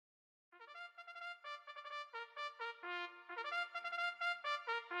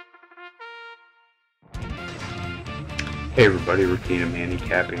Hey everybody, Rick Needham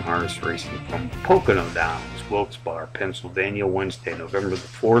handicapping harness racing from Pocono Downs, Wilkes-Barre, Pennsylvania, Wednesday, November the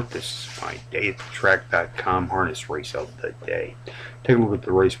 4th. This is my day at the track.com harness race of the day. Take a look at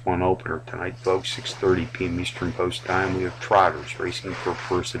the race one opener tonight, folks. 6:30 p.m. Eastern Coast time. We have trotters racing for a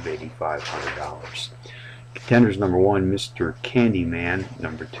purse of $8,500. Contenders: number 1, Mr. Candyman;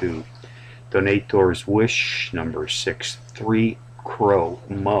 number 2, Donator's Wish; number 6, 3 Crow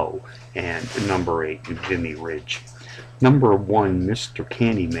Mo; and number 8, Jimmy Ridge. Number 1, Mr.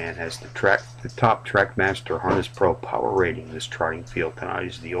 Candyman, has the top Trackmaster Harness Pro power rating in this trotting field tonight.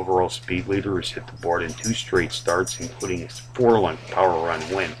 As the overall speed leader has hit the board in 2 straight starts, including his 4-length power run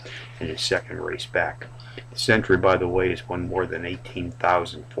win in his second race back. This entry, by the way, has won more than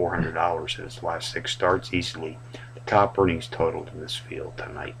 $18,400 in his last 6 starts, easily the top earnings total in this field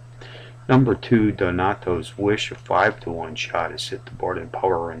tonight. Number 2, Donato's Wish, a 5-to-1 shot, has hit the board in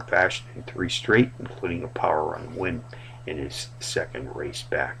power run fashion in 3 straight, including a power run win in his second race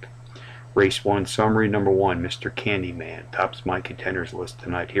back. Race 1 summary: number 1, Mr. Candyman, tops my contenders list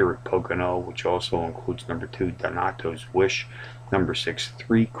tonight here at Pocono, which also includes number 2, Donato's Wish, number 6,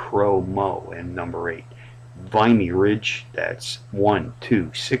 3 Crow Mo, and number 8, Jimmy Ridge. That's 1,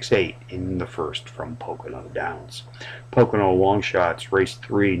 2, 6, 8 in the first from Pocono Downs. Pocono Longshots, race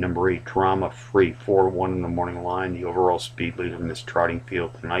 3, number 8, Drama Free, 4-1 in the morning line. The overall speed leader in this trotting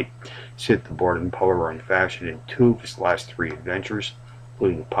field tonight has hit the board in power run fashion in 2 of his last 3 adventures,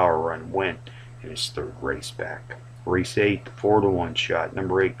 including a power run win in his third race back. Race 8, the 4-to-1 shot,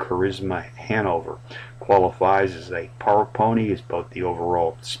 number 8, Charisma Hanover, qualifies as a power pony, is both the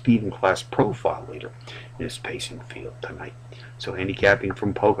overall speed and class profile leader in his pacing field tonight. So handicapping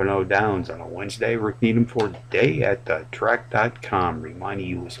from Pocono Downs on a Wednesday, Rick Needham for today at the track.com, reminding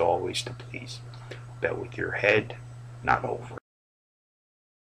you as always to please bet with your head, not over.